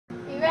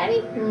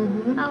ready?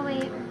 Mm-hmm. Oh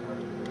wait,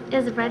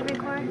 is the red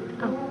record?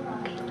 Oh,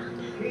 okay.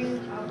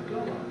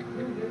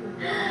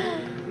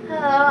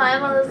 Hello,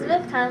 I'm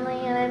Elizabeth Conley,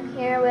 and I'm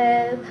here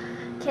with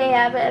Kay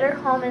Abbott at her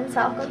home in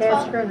South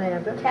Katherine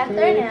Abbott.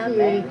 Katherine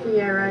Abbott.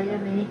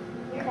 Katherine.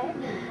 Okay.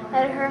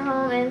 At her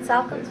home in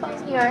South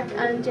Falls, New York,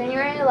 on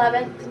January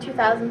 11th,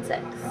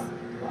 2006.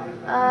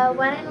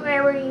 When and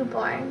where were you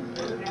born?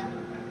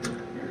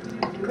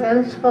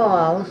 Glens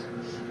Falls,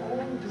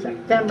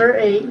 September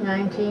 8,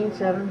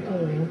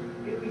 1917.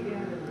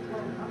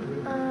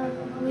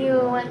 You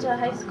went to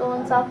high school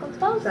in South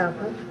Falls? South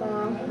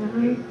Falls.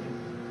 Mm-hmm.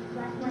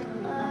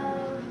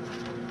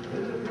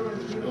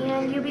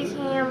 And you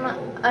became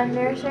a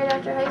nurse right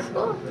after high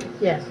school?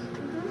 Yes.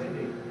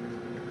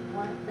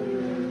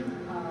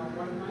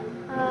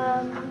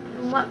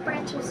 What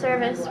branch of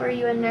service were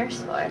you a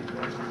nurse for?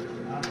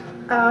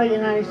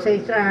 United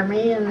States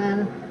Army and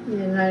then the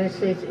United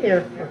States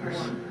Air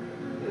Force.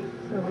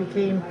 So I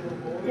became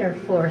Air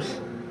Force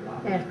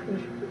after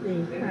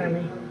the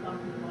Army.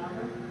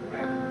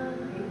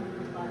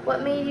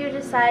 What made you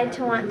decide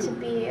to want to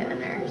be a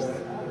nurse?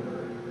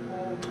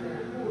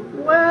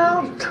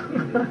 Well,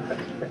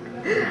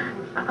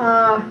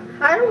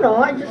 I don't know.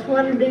 I just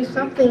wanted to do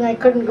something. I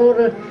couldn't go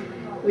to,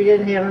 we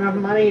didn't have enough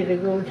money to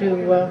go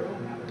to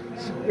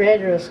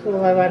graduate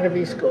school. I wanted to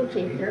be a school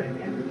teacher.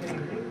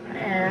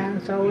 And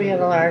so we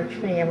had a large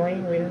family.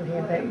 We didn't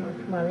have that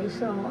much money.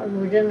 So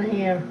we didn't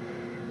have,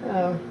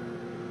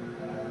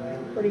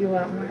 what do you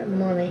want,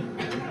 money?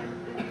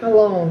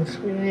 Loans.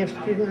 We didn't have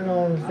student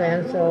loans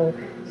then. So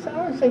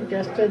someone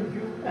suggested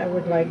I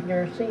would like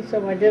nursing,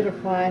 so I did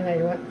apply, and I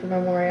went to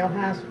Memorial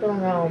Hospital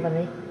in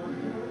Albany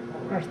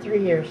for 3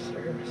 years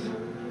service.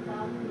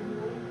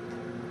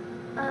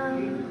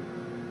 And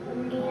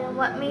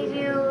what made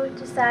you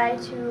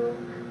decide to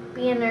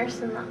be a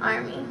nurse in the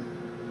Army?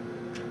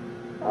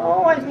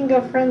 Oh, I think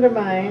a friend of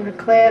mine, a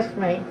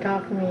classmate,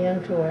 talked me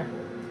into it.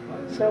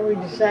 So we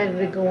decided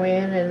to go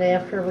in, and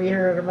after we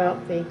heard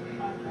about the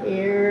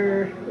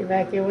Air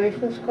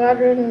Evacuation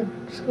Squadron,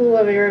 School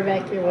of Air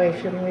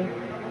Evacuation, we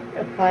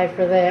applied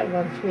for that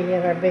once we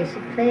had our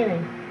basic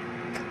training.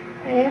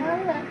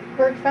 And that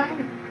worked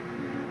fine.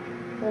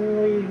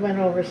 And we went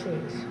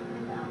overseas.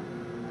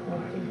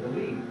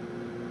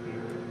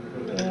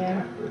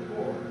 And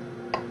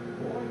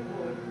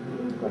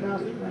what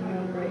else am I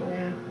doing right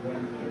now?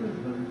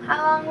 How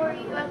long were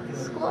you at the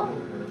school?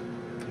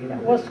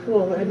 What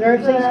school? A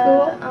nursing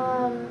school?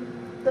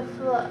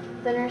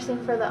 The nursing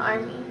for the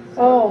Army.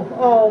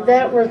 Oh,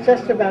 that was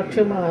just about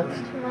 2 months.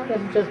 2 months? It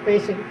was just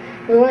basic.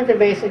 We went to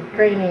basic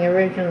training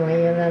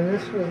originally, and then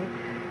this was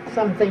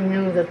something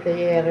new that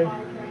they added,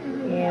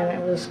 and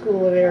it was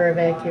School of Air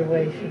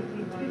Evacuation.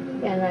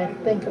 And I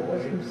think it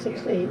was from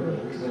 6 to 8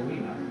 weeks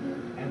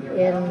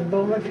in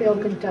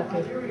Bowmanfield,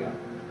 Kentucky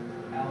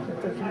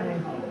at the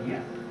time.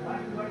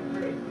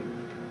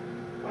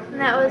 And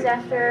that was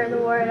after the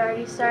war had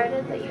already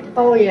started that you did that?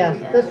 Oh yes,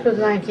 this was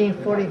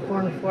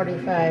 1944 and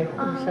 45,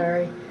 I'm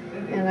sorry.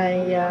 And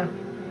I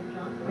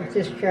was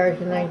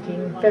discharged in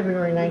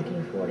February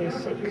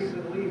 1946.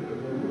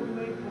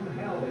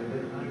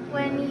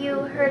 When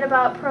you heard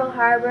about Pearl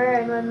Harbor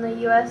and when the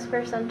U.S.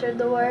 first entered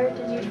the war,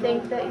 did you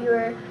think that you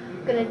were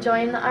going to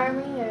join the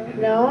Army? Or?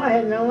 No, I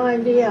had no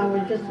idea. I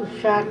was just as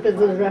shocked as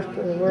the rest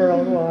of the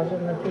world was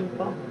and the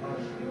people.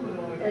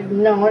 And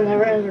no, it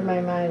never entered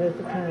my mind at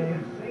the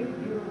time.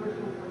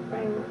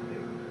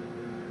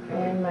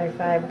 And my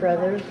 5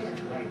 brothers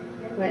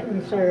went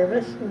in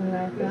service, and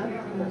I thought,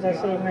 as I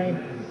say, my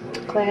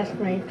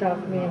classmate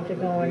talked me into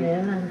going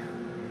in, and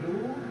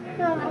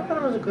I thought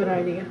it was a good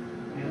idea.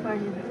 I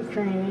had the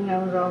training. I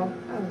was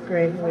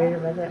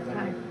graduated by that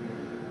time.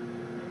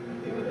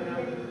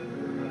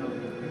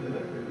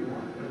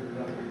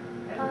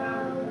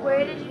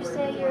 Where did you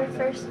say your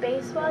first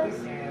base was?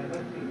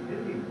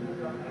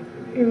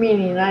 You mean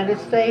the United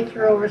States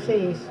or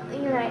overseas? The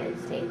United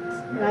States.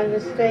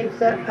 United States,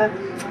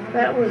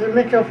 that was in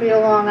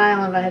Mitchellfield, Long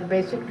Island. I had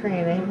basic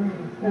training,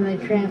 and they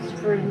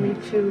transferred me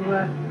to,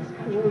 I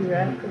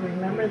have to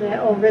remember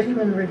that,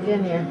 Richmond,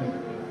 Virginia,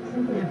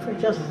 for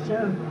just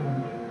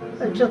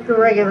a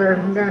regular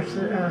nurse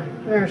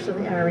of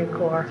the Army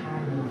Corps.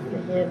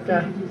 They had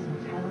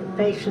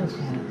patients,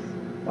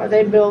 or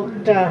they built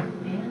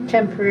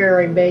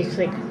temporary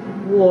basic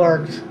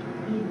wards,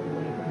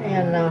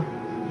 and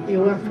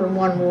you went from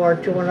one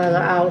ward to another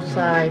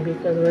outside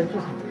because it was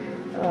just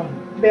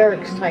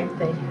barracks type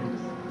thing.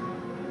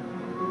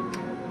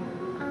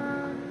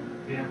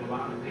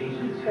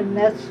 And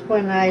that's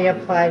when I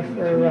applied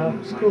for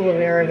School of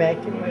Air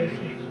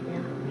Evacuation.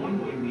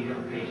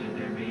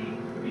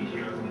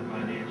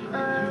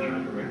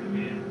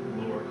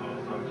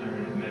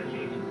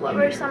 What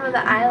were some of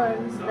the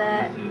islands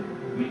that you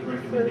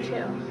flew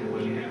to?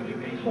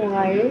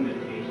 Hawaii,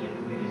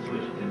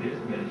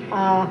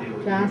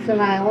 Johnson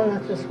Island,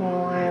 that's a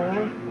small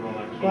island,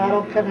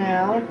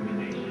 Guadalcanal,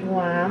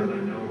 Guam,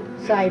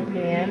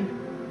 Saipan,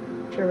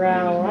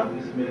 Tarawa,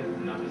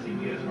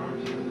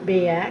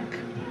 Biak,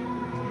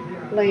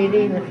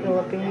 Lady in the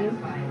Philippines,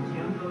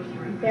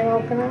 and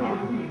Okinawa.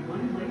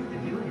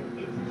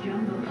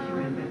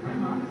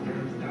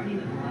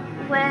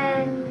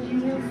 When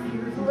you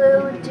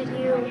flew, did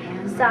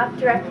you stop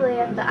directly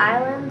at the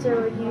islands,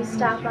 or would you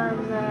stop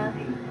on the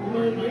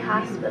Navy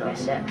hospital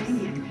ships?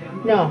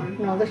 No,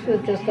 this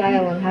was just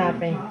island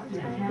hopping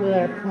with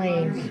our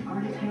planes.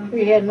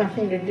 We had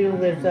nothing to do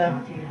with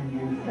a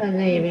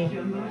Navy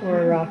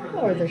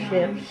or the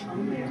ships.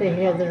 They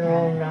had their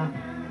own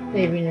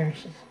Navy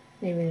nurses,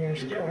 Navy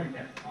nurse corps.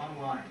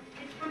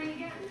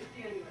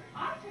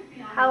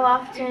 How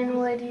often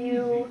would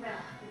you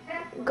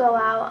go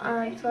out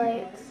on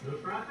flights?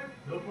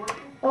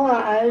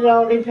 Well, it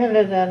all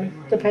depended on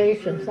the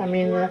patients. I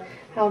mean,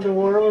 how the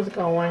war was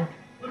going.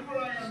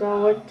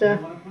 So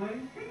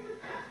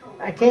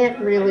I can't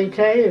really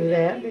tell you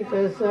that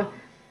because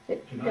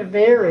it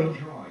varied.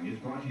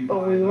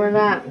 But we were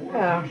not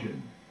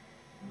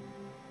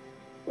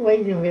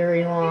waiting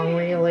very long,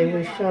 really.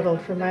 We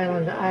shuttled from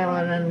island to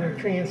island and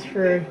we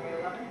transferred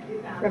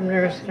from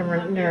nurse to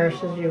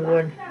nurse, as you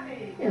would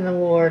in the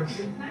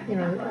wards,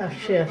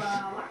 shifts.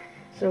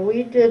 So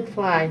we did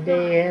fly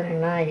day and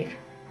night.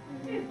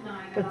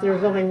 But there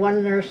was only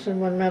one nurse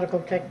and one medical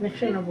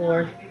technician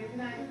aboard.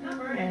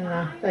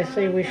 And they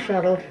say we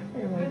shuttled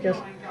and we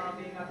just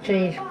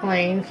changed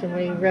planes and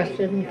we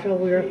rested until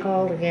we were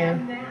called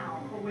again.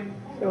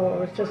 So it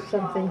was just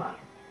something,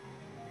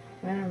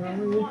 I don't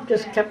know, we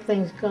just kept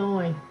things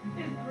going.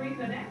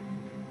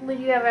 Would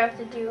you ever have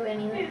to do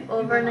any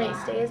overnight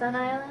stays on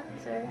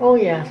islands? Or? Oh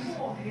yes,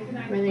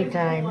 many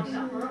times.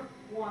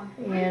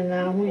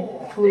 And we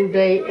flew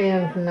day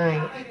and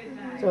night.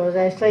 So as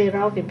I say, it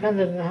all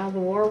depended on how the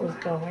war was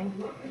going.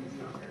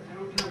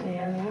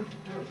 And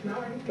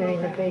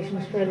getting the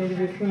patients ready to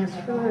be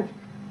transferred.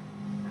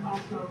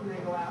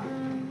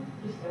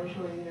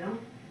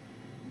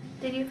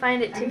 Did you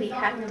find it to be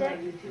hectic?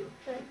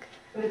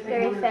 Like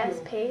very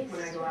fast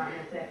paced?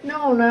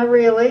 No, not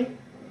really.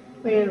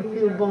 We had a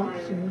few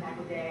bumps and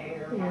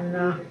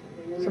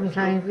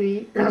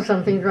sometimes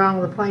something's wrong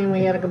with the plane,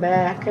 we had to go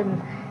back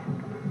and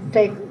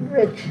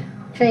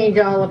change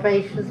all the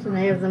patients and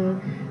have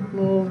them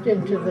moved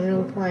into the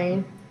new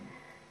plane.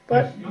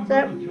 But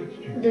that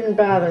didn't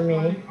bother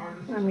me.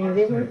 I mean,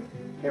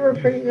 they were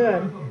pretty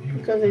good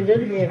because they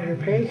did have your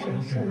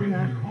patients and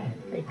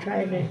they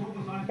tried to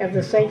have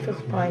the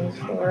safest planes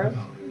for us.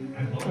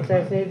 As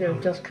I say, they're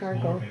just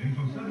cargo.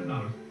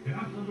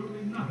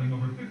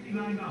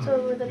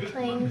 So were the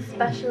planes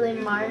specially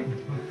marked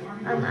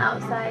on the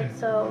outside?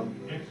 So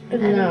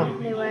No,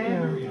 they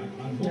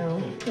weren't.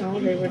 No,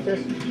 they were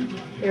just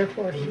Air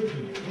Force.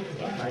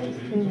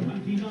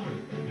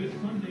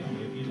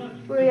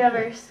 Were you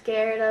ever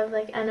scared of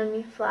like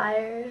enemy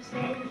flyers?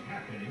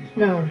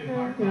 No.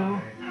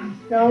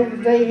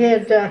 They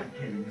had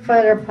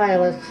fighter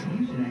pilots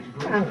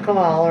on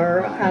call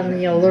or on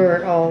the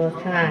alert all the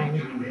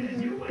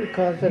time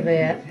because of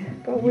that.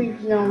 But we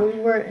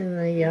weren't in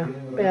the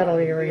battle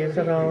areas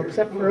at all,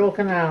 except for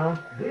Okinawa.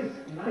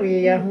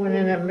 We went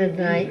in at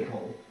midnight.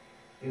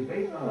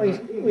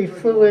 We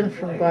flew in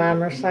from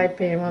Guam or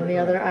Saipan, one of the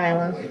other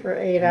islands, for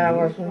 8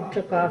 hours and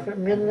took off at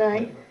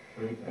midnight.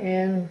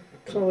 And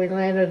so we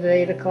landed at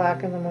 8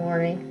 o'clock in the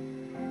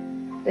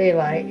morning,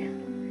 daylight.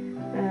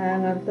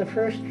 And on the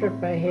first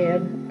trip I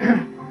had,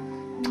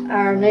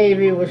 our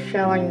Navy was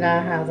shelling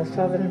Naha, the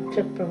southern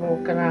tip of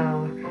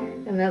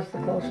Okinawa, and that's the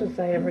closest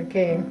I ever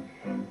came.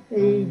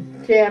 The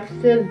Japs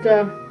did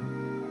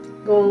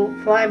go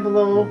fly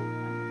below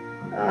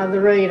the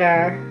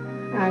radar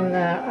on the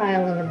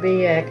island of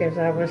Biak as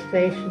I was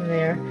stationed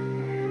there.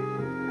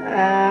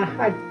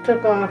 I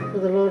took off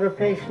with a load of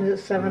patients at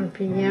 7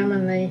 p.m.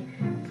 and they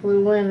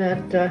flew in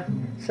at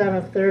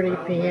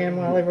 7:30 p.m.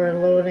 while they were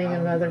loading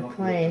another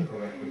plane.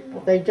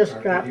 But they just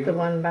dropped the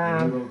one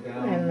bomb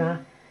and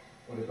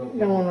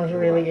no one was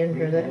really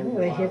injured.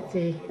 They hit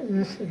the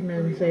enlisted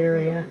men's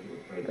area,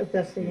 but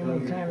that's the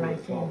only time I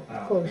came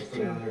close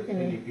to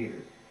any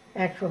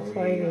actual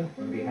fighting.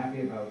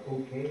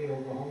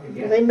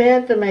 They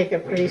had to make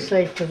it pretty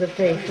safe for the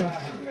patients,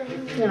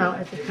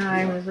 at the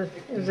time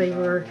as they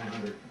were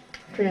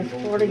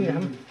transporting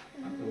them.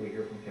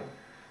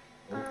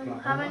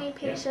 How many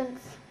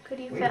patients could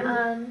you fit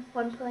on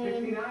one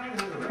plane?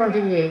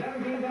 28. So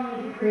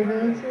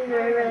these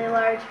were really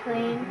large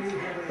planes.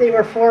 They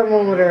were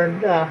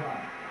four-motored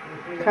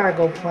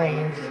cargo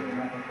planes,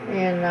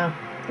 and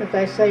as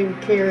I say, we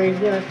carried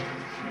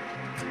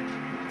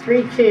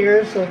 3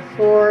 tiers, so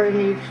 4 in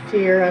each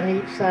tier on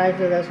each side,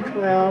 so that's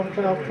 12,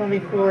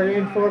 24,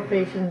 and 4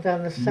 patients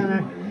on the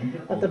center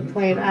of the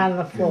plane on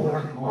the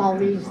floor. All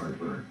these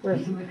were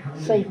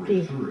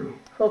safety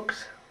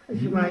hooks,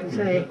 as you might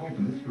say.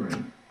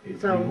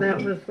 So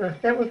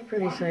that was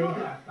pretty safe.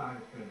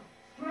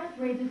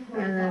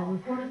 And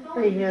then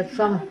they had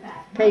some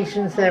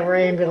patients that were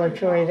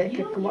ambulatory that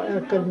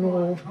could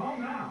move,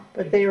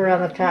 but they were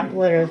on the top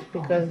litters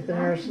because the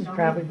nurses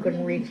probably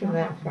couldn't reach them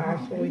that far,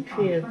 so we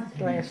treated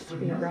the last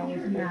 3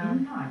 rows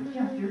down.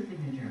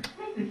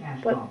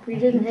 But we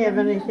didn't have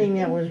anything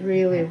that was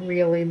really,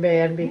 really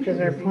bad because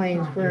our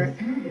planes weren't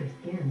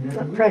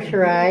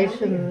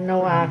pressurized and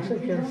no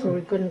oxygen, so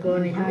we couldn't go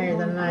any higher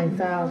than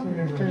 9,000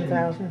 or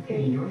 10,000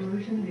 feet.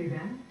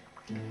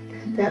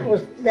 That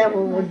was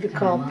what you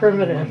call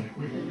primitive,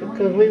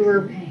 because we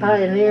were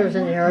pioneers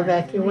in air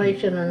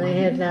evacuation, and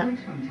they had not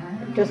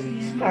just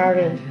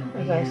started,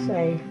 as I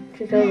say.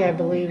 Today, I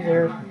believe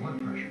they're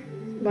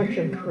much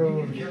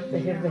improved.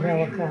 They have the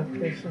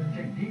helicopters.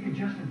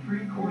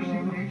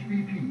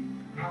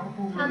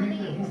 How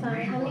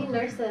many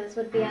nurses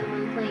would be on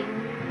one plane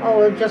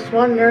Oh, just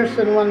one nurse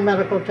and one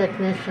medical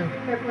technician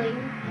per plane?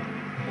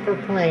 per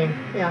plane.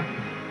 Yeah,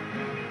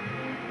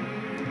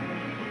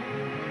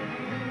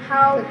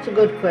 How, that's a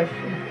good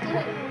question.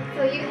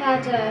 so you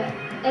had to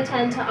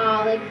attend to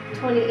all, like,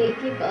 28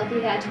 people if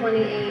you had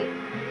 28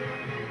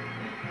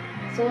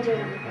 soldiers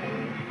on the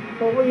plane.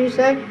 What would you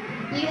say?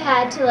 You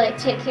had to, like,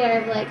 take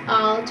care of, like,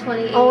 all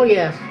 28. Oh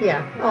yes,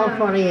 yeah, all Wow.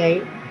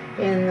 28.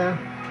 And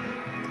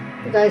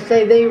as I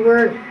say, they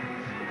weren't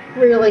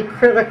really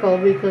critical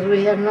because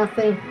we had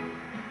nothing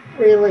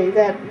really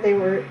that they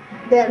were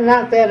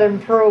not that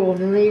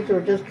improved, and these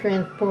were just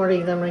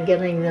transporting them and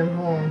getting them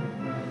home.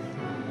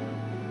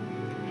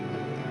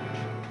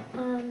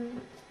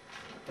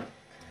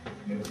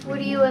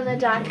 Would you and the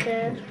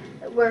doctor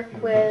work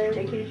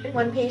with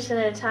one patient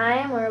at a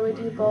time, or would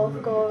you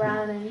both go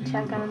around and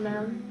check on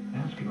them,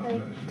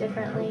 like,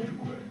 differently?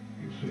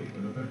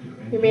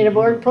 You mean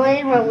aboard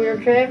plane while we were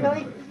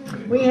traveling?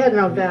 We had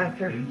no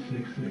doctor.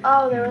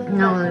 Oh, there was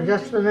No,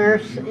 just the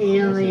nurse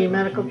and the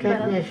medical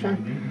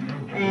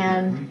technician.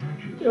 And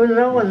there was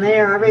no one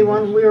there.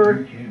 Everyone, we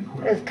were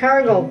as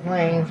cargo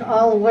planes.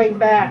 All the way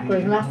back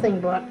was nothing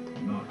but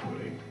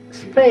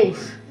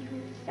space.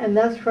 And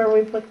that's where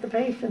we put the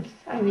patients,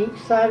 on each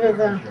side of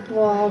the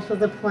walls of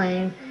the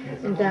plane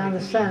and down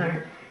the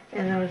center.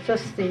 And it was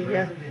just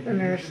the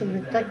nurse and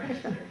the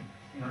technician,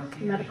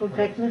 medical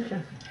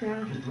technician.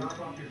 Yeah.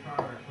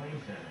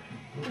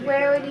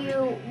 Where would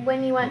you,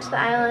 when you went to the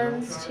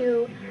islands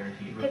to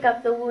pick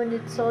up the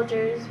wounded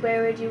soldiers,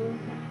 where would you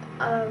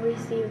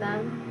receive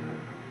them?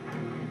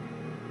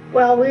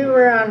 Well, we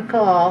were on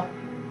call,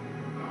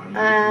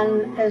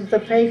 and as the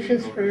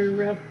patients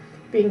were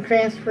being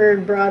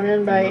transferred, brought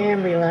in by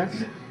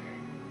ambulance,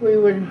 we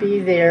would be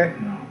there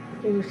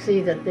to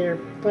see that they're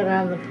put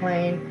on the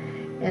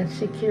plane and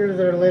secure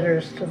their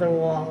litters to the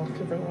walls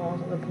of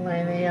the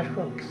plane. They had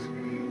hooks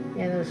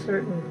and a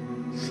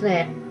certain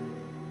snap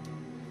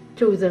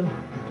to them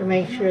to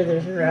make sure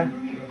they're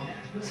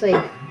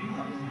safe.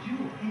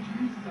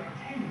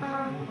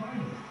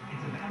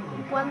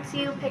 Once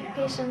you pick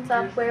patients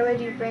up, where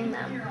would you bring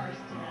them?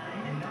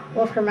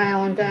 Well, from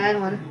island to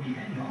island.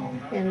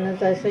 And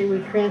as I say, we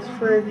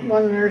transferred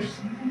one nurse,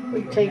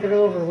 we'd take it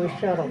over, we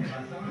shuttled.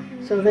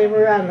 So they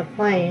were on the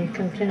plane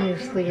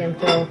continuously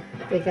until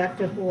they got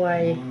to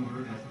Hawaii.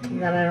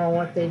 And then I don't know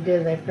what they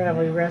did, they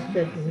probably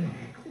rested and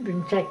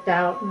been checked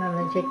out, and then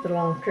they take the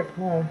long trip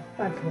home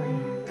by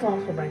plane,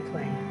 also by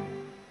plane.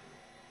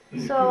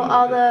 So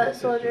all the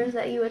soldiers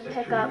that you would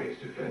pick up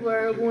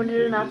were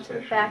wounded enough to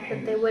the fact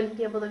that they wouldn't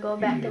be able to go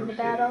back into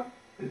battle?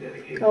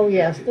 Oh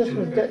yes, this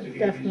was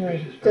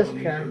definitely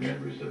discharge.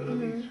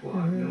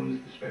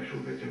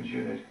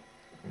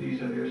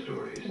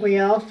 We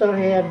also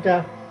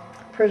had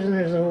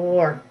prisoners of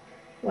war.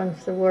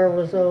 Once the war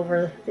was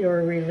over, they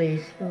were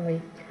released, and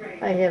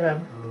I had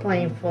a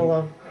plane full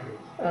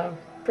of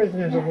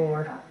prisoners of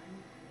war.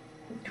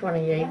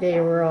 28. They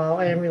were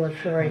all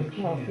ambulatory,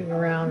 walking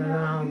around and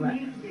all,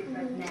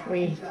 but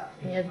we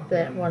had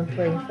that one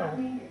plane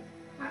full.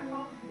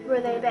 Were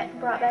they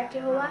brought back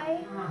to Hawaii?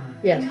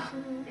 Yes.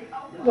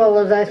 Well,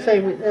 as I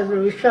say, as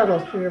we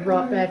shuttled, we were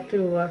brought back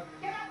to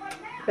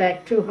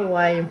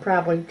Hawaii and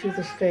probably to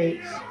the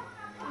States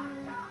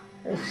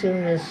as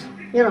soon as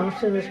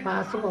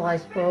possible, I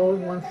suppose,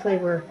 once they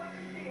were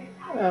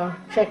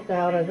checked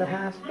out of the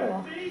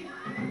hospital.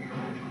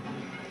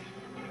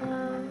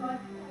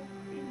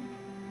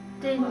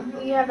 Did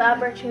you have the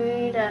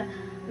opportunity to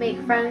make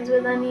friends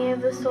with any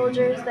of the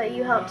soldiers that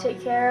you helped take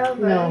care of?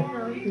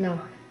 No.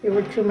 There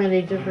were too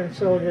many different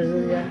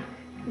soldiers.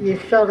 You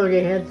shuttle,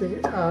 you had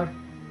the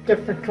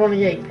different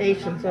 28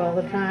 patients all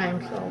the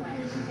time, so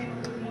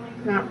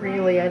not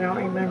really. I don't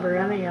remember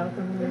any of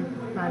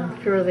them.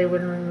 I'm sure they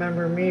wouldn't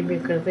remember me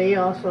because they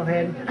also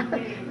had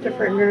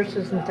different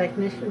nurses and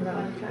technicians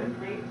all the time.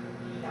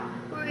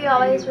 Were you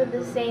always with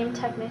the same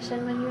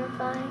technician when you were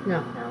flying?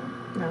 No.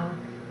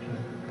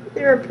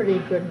 They were a pretty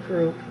good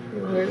group.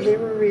 They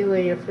were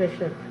really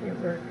efficient.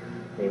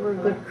 They were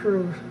good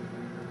crews.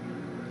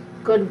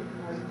 Good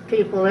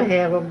people to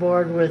have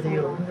aboard with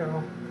you.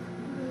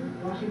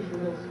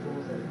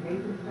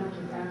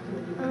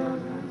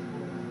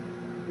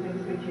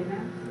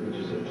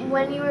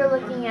 When you were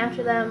looking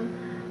after them,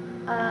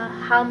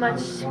 how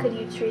much could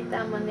you treat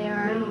them when they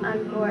were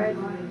on board?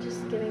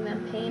 Just giving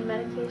them pain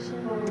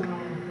medication?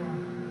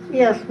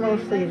 Yes,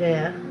 mostly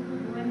that.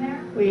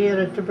 We had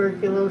a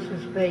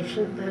tuberculosis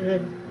patient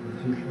that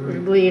was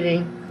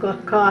bleeding,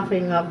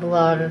 coughing up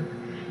blood,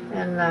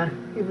 and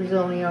he was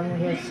only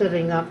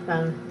sitting up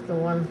on the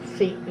one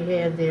seat we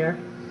had there.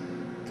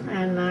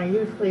 And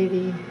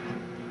usually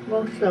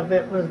most of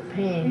it was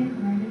pain.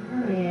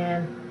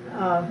 And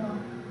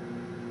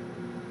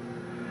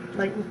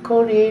like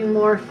codeine,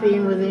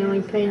 morphine was the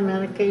only pain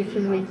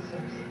medication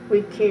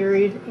we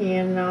carried,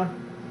 and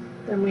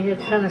then we had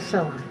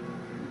penicillin.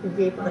 We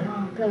gave the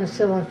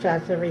penicillin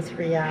shots every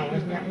 3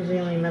 hours, and that was the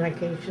only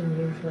medication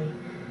usually,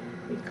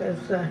 because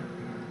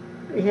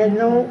we had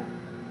no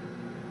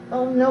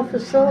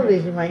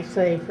facilities, you might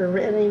say, for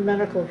any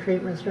medical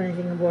treatments or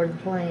anything aboard the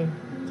plane.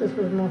 This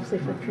was mostly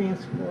for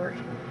transport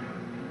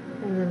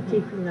and then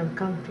keeping them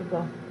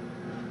comfortable.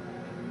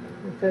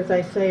 Because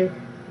I say,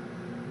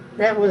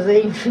 that was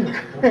ancient.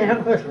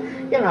 That was,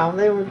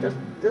 they were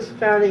just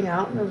starting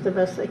out, and it was the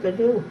best they could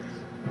do.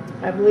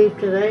 I believe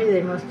today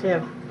they must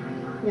have,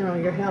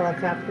 your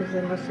helicopters,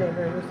 they must have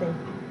everything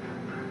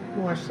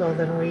more so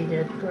than we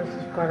did. Of course,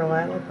 it's quite a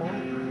while ago.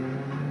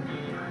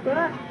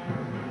 But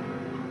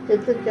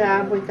did the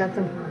job, we got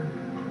them.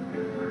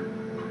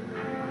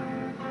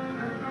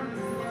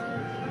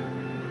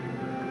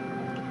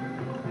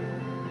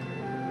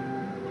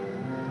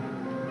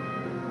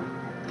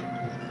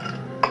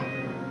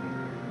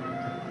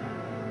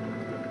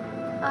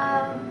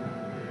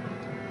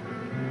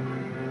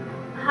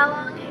 How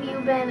long had you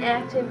been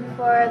active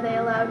before they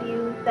allowed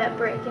you that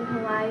break in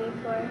Hawaii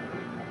for?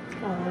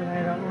 Oh,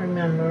 I don't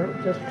remember.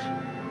 Just,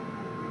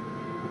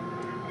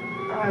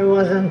 I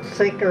wasn't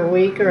sick or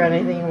weak or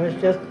anything. It was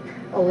just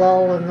a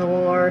lull in the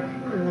war,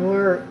 in the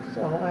work.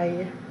 So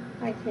I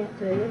can't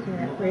tell you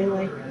that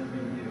really.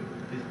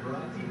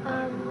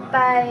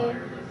 By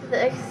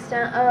the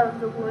extent of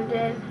the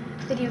wounded,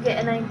 did you get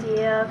an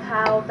idea of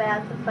how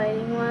bad the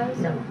fighting was?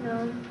 No.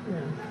 No.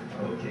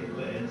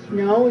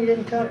 No, we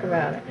didn't talk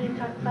about it. You didn't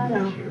talk about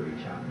No. it?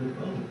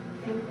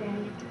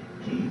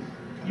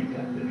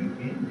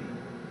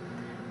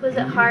 Was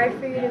it hard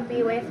for you to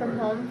be away from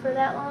home for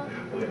that long?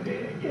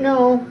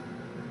 No.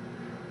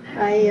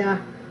 I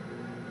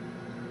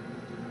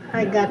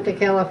got to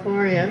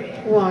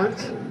California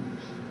once,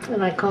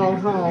 and I called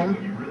home,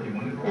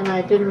 and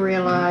I didn't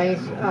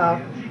realize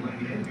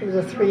it was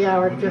a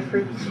 3-hour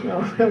difference.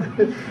 So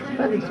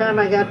by the time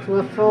I got to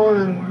a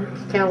phone in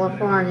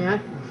California,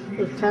 it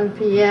was 10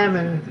 p.m.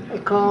 and I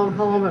called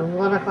home at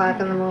 1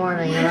 o'clock in the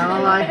morning, and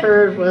all I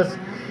heard was,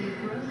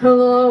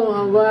 "Hello,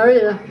 how are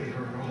you?"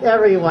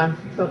 Everyone,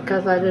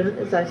 because I didn't,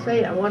 as I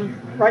say,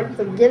 right at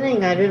the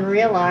beginning, I didn't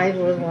realize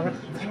it was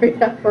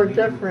 3-hour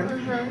difference.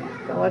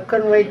 So I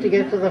couldn't wait to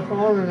get to the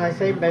phone, and I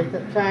say by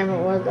the time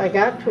I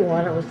got to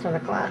one, it was 10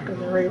 o'clock, because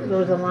there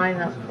was a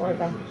lineup for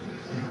them.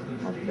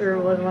 I'm sure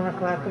it was 1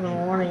 o'clock in the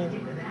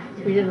morning.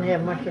 We didn't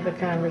have much of a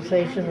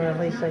conversation, or at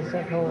least I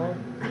said hello.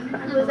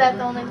 Was that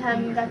the only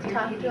time you got to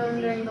talk to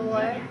him during the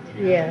war?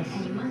 Yes.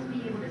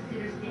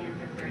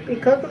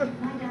 Because of,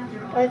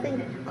 I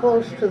think,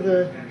 close to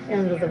the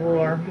end of the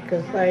war,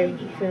 because I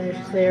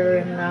finished there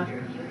in,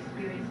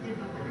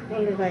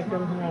 when did I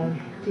come home?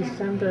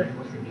 December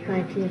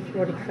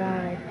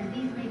 1945.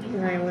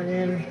 And I went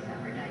in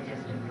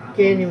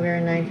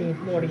January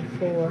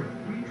 1944.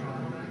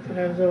 But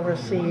I was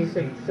overseas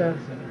at,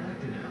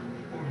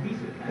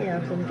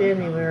 from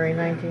January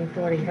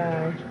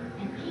 1945.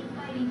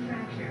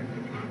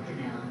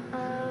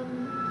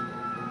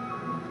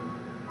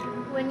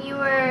 When you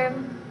were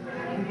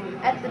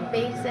at the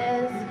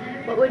bases,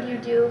 what would you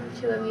do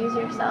to amuse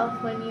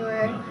yourself when you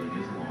were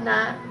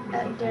not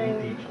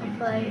during a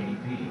flight?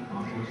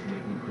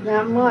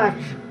 Not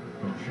much.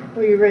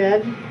 We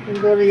read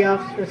and go to the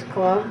officers'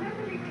 club.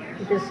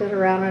 We just sit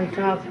around and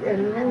talk,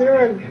 and there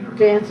were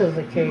dances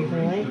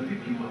occasionally,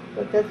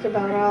 but that's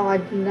about all. I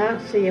did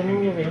not see a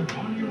movie.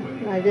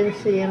 I didn't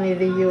see any of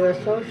the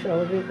USO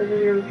shows because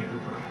we were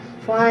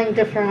flying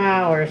different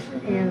hours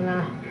and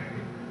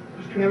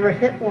never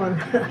hit one.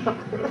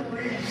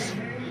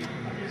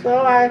 So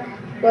I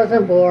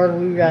wasn't bored.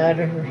 We read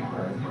or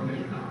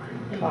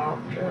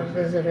talked or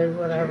visited,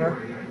 whatever.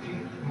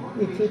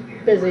 You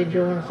keep busy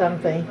doing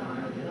something.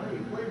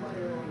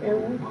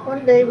 And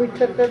one day we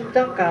took a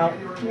duck out.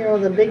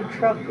 The big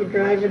truck you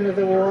drive into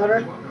the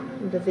water,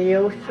 into the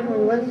ocean.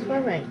 We went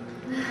swimming.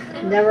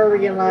 Never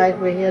realized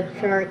we had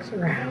sharks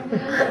around.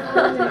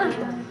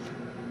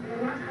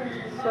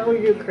 So we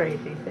do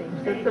crazy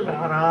things. That's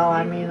about all.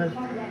 I mean,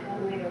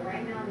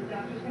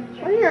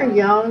 when you're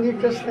young, you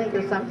just think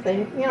of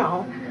something,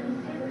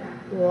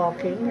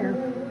 walking or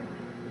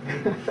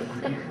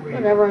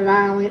whatever an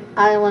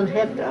island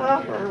had to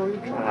offer, we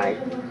tried.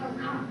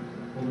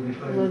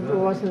 There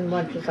wasn't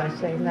much, as I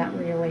say, not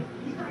really,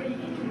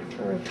 as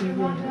far as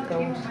music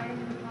goes.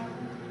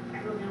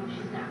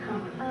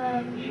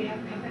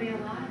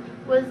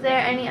 Was there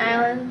any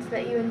islands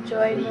that you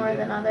enjoyed more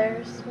than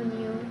others when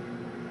you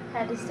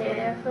had to stay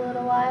there for a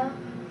little while?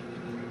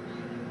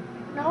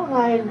 No,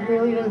 I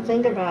really didn't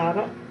think about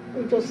it.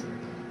 We just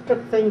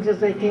took things as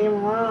they came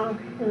along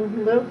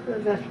and lived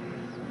with it.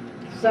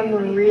 Some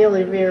were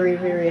really very,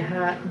 very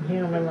hot and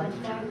humid, like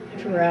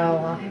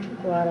Tarawa,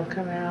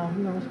 Guadalcanal,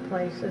 and those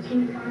places.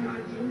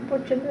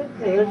 But you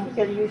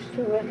get used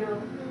to it.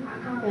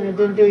 And it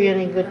didn't do you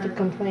any good to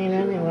complain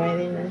anyway.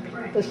 They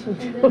didn't listen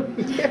to you.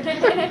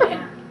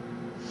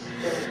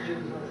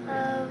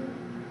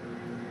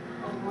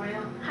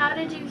 How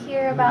did you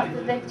hear about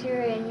the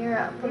victory in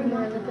Europe when you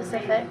were in the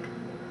Pacific?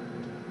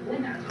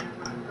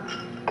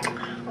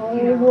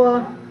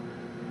 Oh,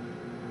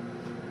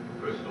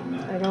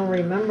 I don't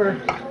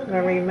remember. I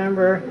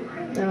remember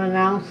them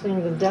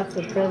announcing the death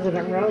of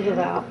President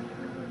Roosevelt.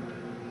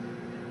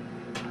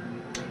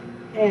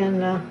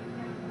 And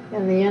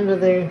the end of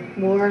the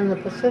war in the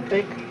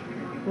Pacific,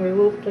 we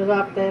whooped it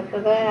up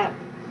after that.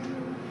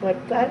 But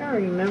I don't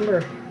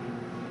remember.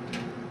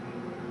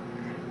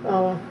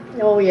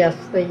 Oh yes,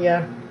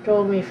 they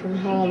told me from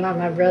home, not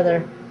my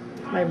brother.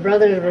 My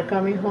brothers were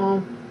coming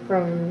home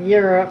from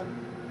Europe,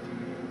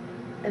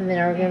 and they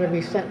were going to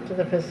be sent to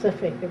the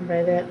Pacific, and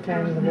by that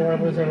time the war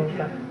was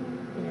over.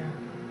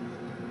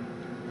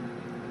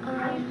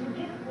 Yeah.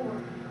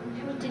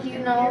 Did you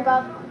know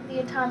about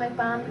the atomic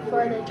bomb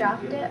before they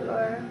dropped it,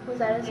 or was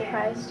that a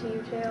surprise to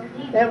you too?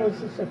 That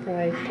was a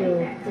surprise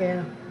too,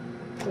 yeah,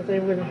 but they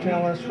wouldn't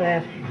tell us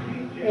that.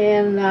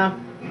 And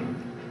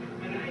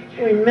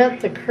we met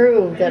the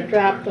crew that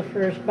dropped the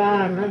first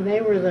bomb, and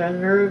they were the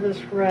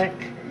nervous wreck.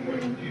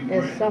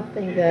 It's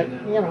something that,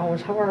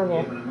 was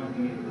horrible.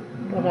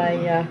 But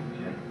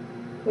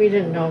we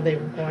didn't know they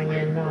were going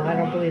in. No, I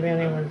don't believe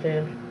anyone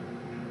did.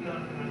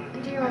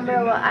 Do you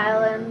remember what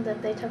island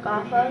that they took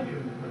off of?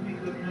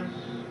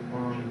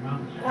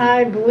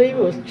 I believe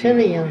it was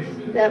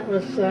Tinian. That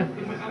was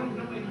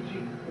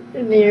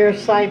near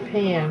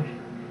Saipan.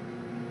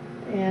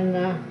 And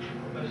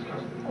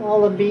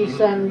all the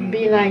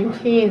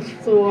B-19s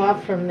flew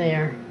off from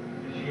there.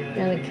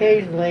 And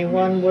occasionally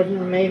one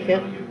wouldn't make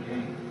it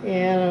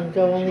and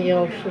go in the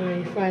ocean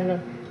and find a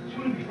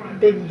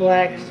big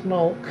black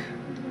smoke.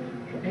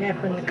 It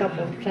happened a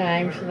couple of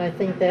times, and I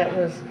think that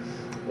was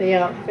the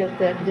outfit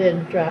that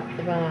did drop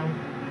the bomb.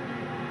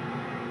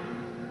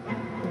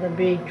 The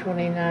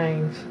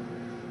B-29s,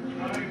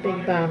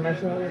 big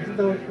bombers.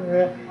 Those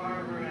were,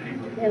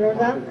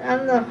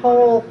 on the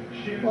whole,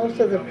 most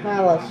of the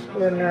pilots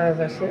were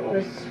nervous. It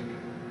was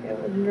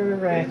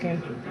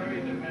nerve-wracking.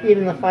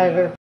 Even the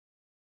fighter,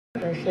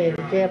 they say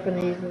the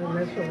Japanese were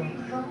miserable.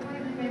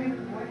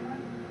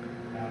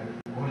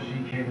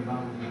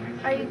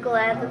 Are you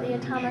glad that the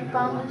atomic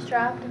bomb was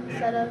dropped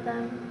instead of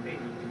them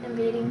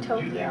invading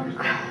Tokyo?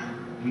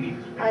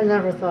 I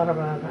never thought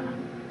about that.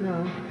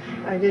 No.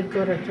 I did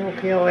go to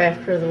Tokyo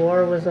after the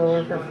war was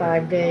over for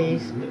 5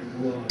 days.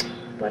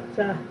 But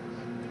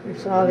we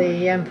saw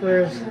the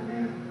Emperor's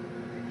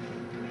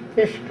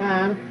fish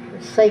pond,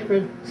 a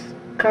sacred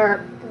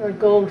carp, or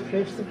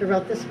goldfish that are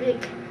about this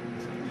big,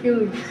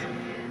 huge.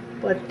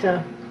 But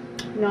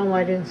no,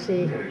 I didn't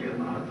see.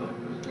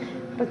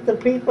 But the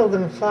people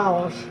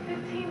themselves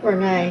were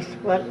nice,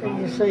 but as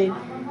you say,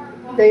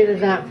 they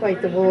did not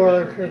fight the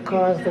war or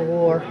cause the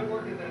war.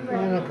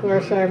 And of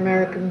course our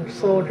American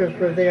soldiers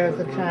were there at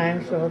the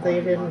time, so they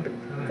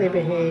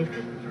behaved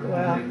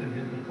well. I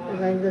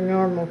think the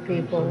normal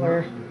people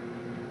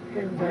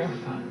had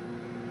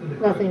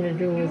nothing to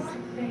do with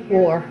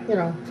war,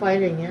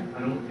 fighting it.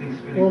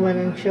 Women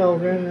and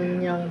children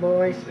and young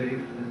boys.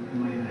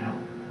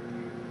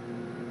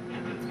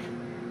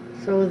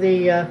 So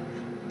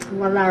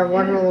our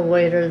wonderful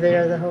waiter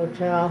there at the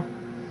hotel,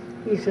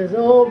 he says,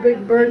 "Oh,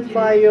 big bird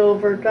fly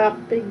over, drop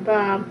big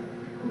bomb."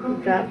 He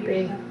dropped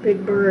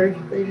big bird.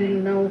 They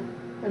didn't know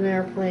an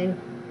airplane,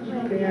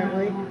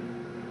 apparently.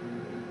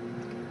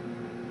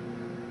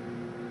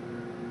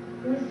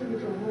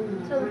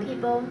 So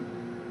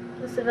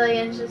the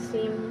civilians just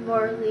seem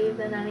more relieved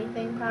than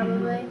anything,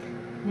 probably.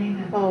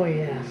 Oh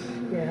yes,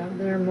 yeah,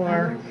 they're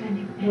more,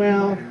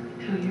 well,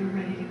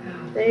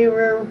 they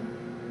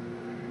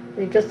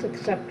just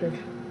accepted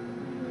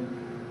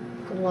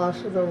the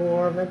loss of the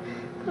war, but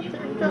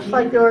they're just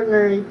like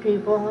ordinary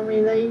people. I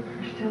mean, they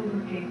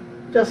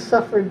just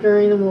suffered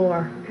during the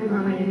war. I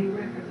mean,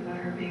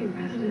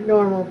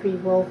 normal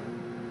people,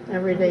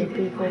 everyday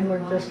people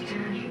were just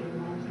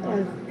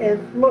as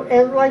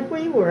like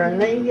we were, and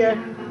they had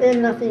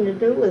nothing to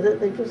do with it.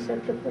 They just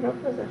had to put up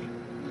with it.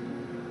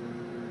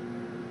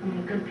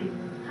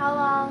 How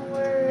long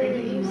were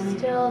you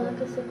still in the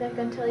Pacific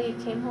until you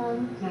came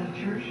home?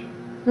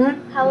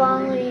 How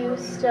long were you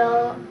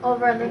still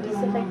over in the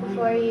Pacific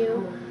before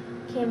you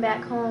came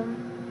back home?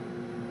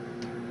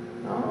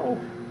 Oh,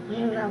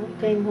 yeah, I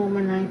came home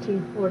in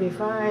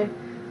 1945.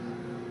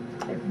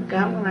 I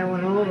forgot when I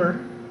went over.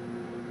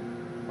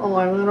 Oh,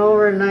 I went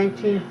over in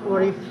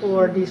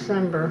 1944,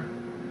 December.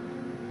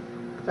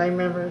 I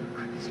remember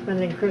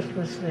spending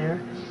Christmas there.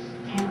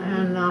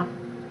 And I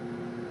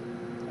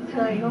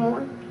know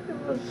it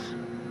was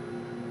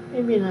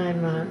maybe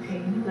 9 months,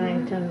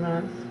 10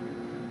 months.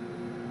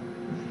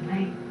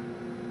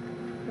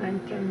 9,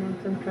 10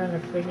 months, I'm trying to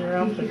figure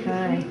out the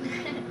time.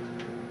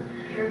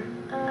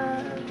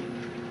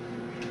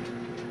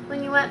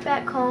 When you went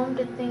back home,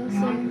 did things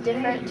seem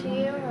different to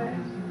you or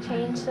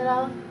changed at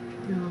all?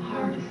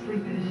 No,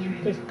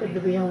 just good to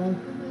be home.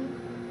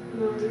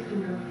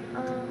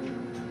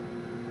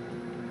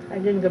 I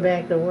didn't go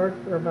back to work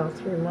for about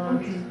 3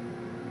 months,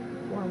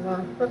 4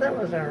 months, but that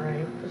was all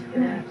right, just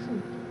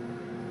relaxing.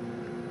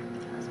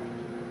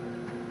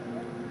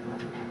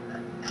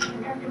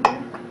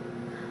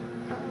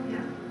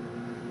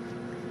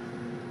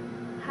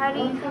 How do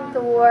you think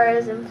the war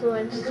has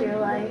influenced your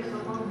life?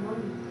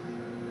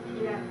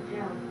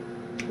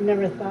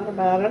 Never thought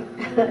about it.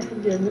 I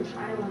didn't.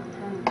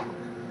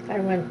 I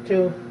went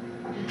to,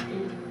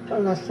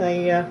 unless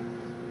I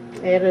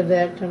added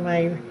that to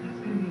my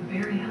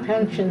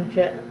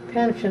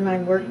pension, I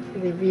worked for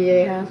the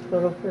VA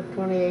hospital for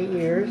 28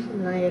 years,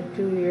 and I had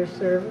 2 years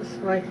service,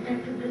 so I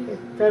had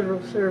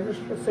federal service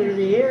for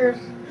 30 years,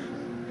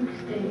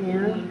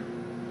 and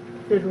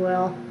did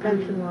well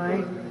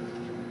pension-wise.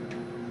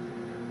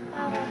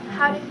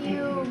 How did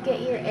you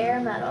get your air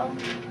medal?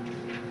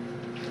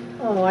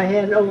 Oh, I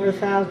had over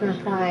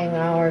 1,000 flying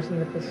hours in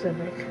the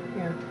Pacific,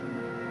 yeah.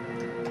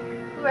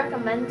 Who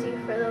recommends you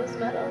for those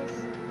medals?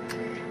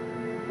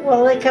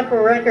 Well, they kept a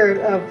record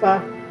of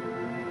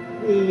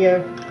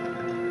the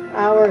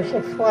hours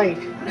of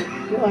flight.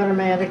 You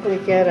automatically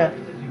get it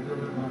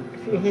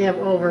if you have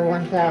over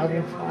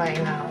 1,000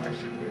 flying hours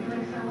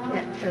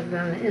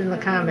in the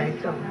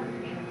combat zone.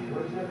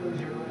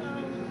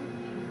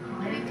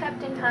 Have you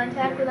kept in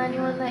contact with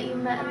anyone that you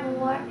met in the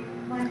war?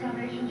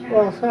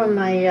 Well, some of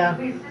my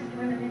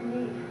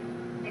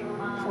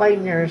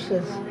flight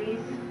nurses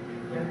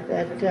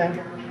that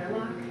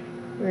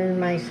were in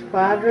my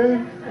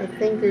squadron, I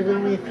think there's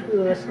only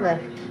 2 of us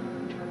left.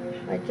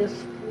 I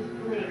just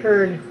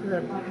heard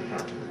that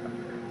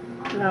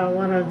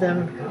one of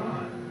them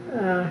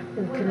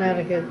in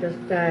Connecticut just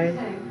died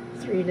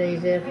 3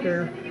 days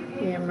after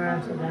Aunt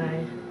Martha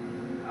died.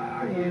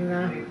 And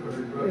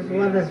there's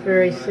one that's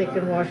very sick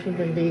in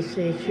Washington,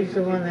 D.C. She's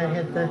the one that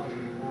had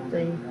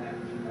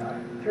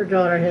her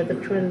daughter had the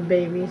twin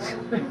babies.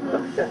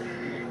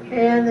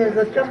 And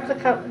there's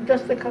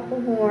just a couple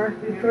more,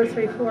 2 or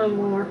 3, 4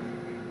 more.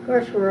 Of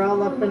course, we're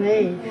all up in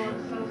age.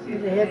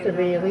 They have to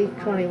be at least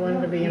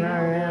 21 to be an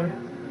RM.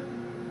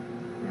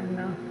 And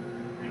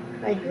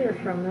I hear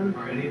from them,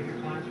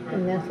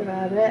 and that's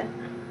about it.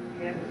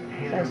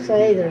 As I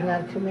say, there's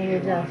not too many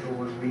left.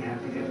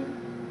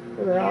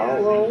 We're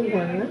all old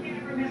women.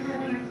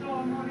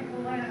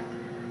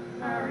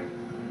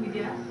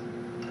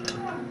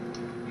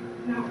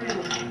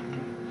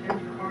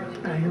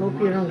 I hope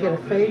you don't get a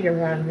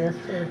failure on this.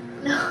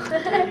 No.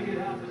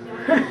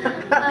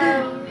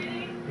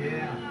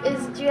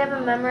 Do you have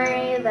a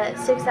memory that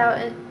sticks out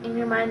in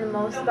your mind the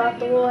most about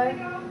the war?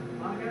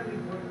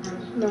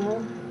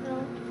 No. No.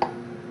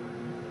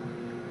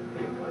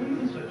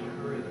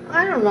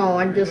 I don't know.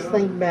 I just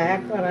think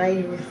back, but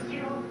I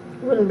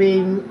wouldn't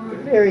be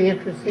very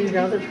interesting to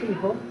other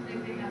people.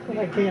 But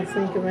I can't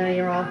think of any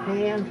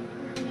offhand.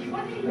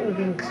 It was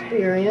an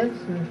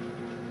experience, and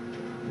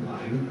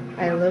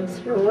I lived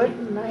through it,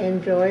 and I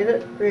enjoyed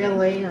it,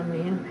 really. I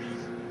mean,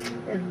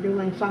 it's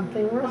doing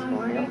something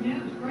worthwhile.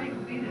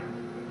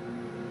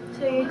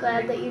 So you're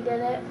glad that you did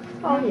it?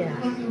 Oh, yes.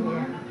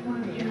 Yeah.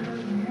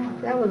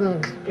 That was an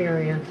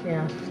experience,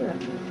 yes.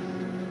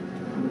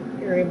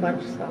 Very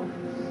much so.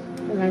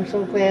 And I'm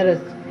so glad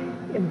it's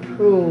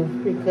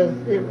improved, because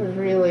it was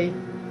really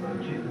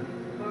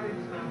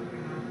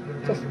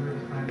just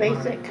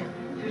basic.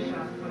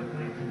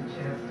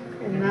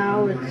 And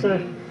now it's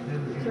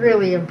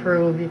really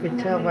improved. You can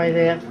tell by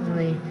that from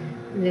the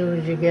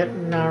news you get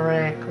in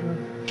Iraq and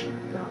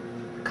the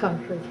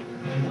country.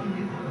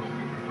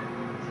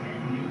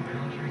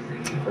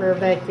 For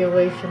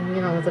evacuation,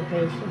 you know, the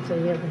patients, so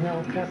you have the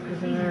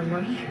helicopters and they're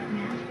much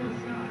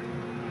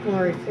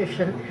more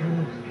efficient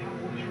and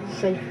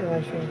safer,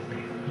 I think.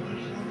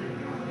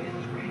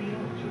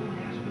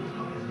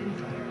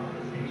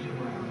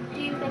 Do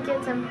you think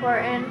it's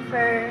important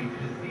for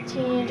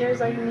teenagers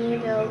like me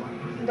to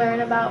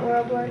learn about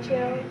World War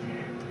II?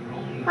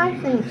 I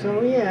think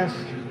so, yes.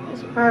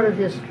 It's part of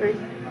history.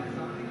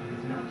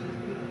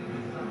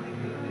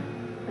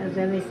 As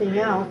anything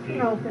else, you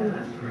know, from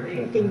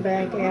looking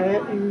back at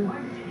it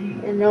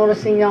and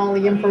noticing all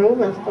the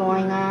improvements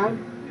going on,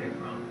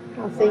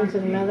 how things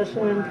in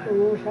medicine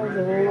improved, how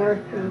the war,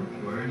 and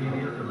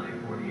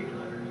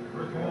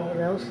what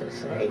else to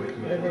say,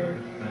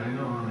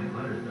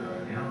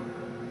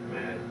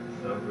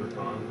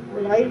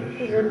 life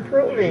is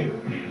improving,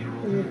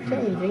 and it's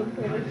changing,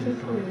 but it's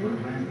improving.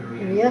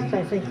 And yes,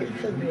 I think it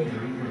should be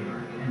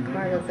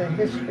part of the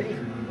history.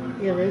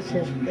 It is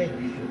history.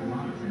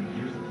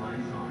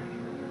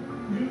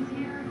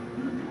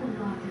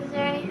 Is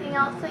there anything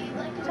else that you'd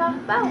like to talk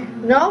about?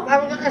 Nope, I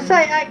was going to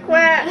say I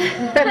quit.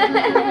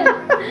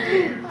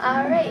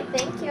 All right,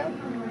 thank you.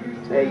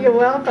 So you're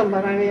welcome,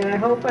 but I mean, I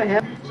hope I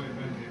have.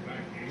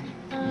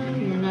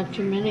 Not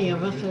too many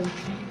of us. And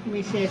let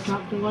me say I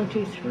talked to 1,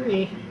 2,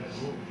 3.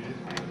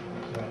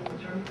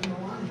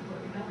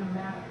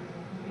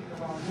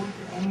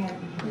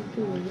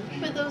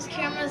 With those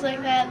cameras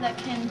like that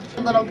can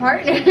a little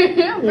partner for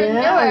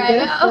Yeah, I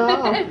guess go.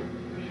 so.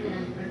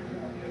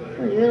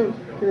 Well, you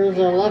girls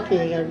are lucky.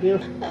 You got a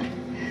beautiful.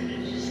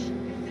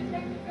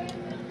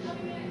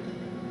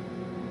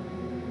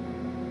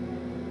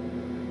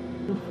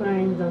 You'll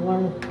find the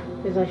one,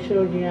 as I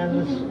showed you on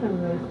the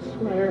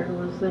sweater, it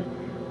was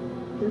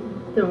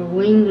the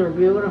wings are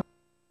beautiful.